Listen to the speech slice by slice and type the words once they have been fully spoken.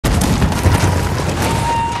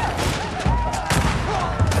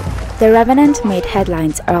The Revenant made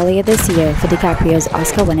headlines earlier this year for DiCaprio's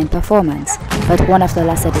Oscar-winning performance, but one of the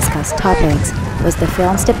lesser discussed topics was the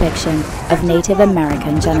film's depiction of Native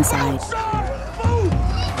American genocide.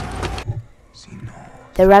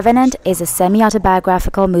 The Revenant is a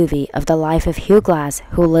semi-autobiographical movie of the life of Hugh Glass,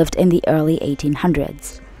 who lived in the early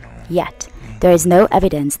 1800s. Yet, there is no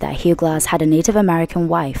evidence that Hugh Glass had a Native American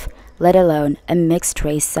wife, let alone a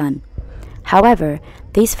mixed-race son. However,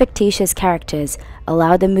 these fictitious characters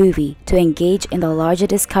allow the movie to engage in the larger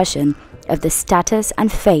discussion of the status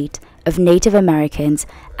and fate of Native Americans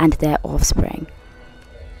and their offspring.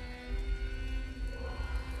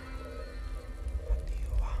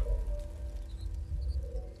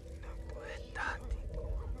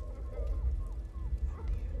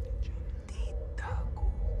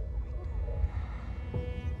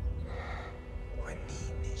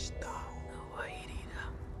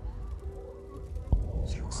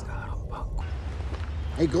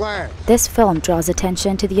 This film draws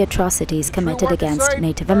attention to the atrocities committed against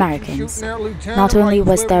Native Americans. Not only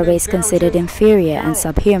was their race considered inferior and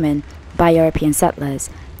subhuman by European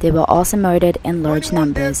settlers, they were also murdered in large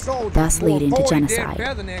numbers, thus leading to genocide.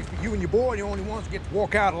 You and your boy are the only ones who get to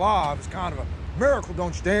walk out alive. It's kind of a miracle,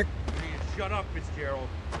 don't you think? Shut up, Fitzgerald.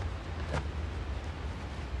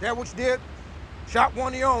 That what you did? Shot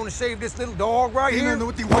one of your own to save this little dog right here?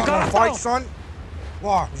 You want to fight, son?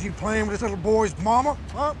 Why? Was you playing with this little boy's mama?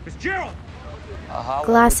 Huh? Fitzgerald!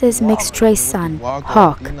 Glass's mixed-race son,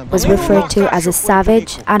 Hawk, was referred to as a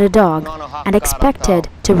savage and a dog, and expected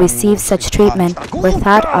to receive such treatment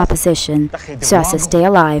without opposition so as to stay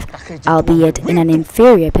alive, albeit in an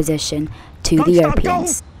inferior position to the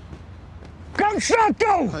Europeans.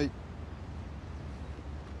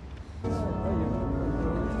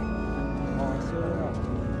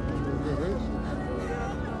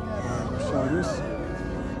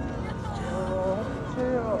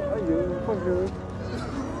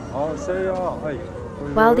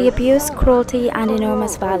 While the abuse, cruelty, and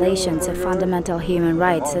enormous violations of fundamental human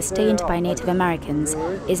rights sustained by Native Americans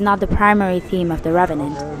is not the primary theme of The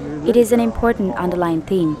Revenant, it is an important underlying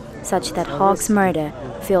theme, such that Hawk's murder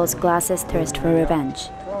fuels Glass's thirst for revenge.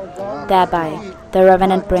 Thereby, The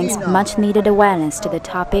Revenant brings much-needed awareness to the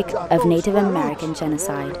topic of Native American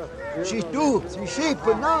genocide.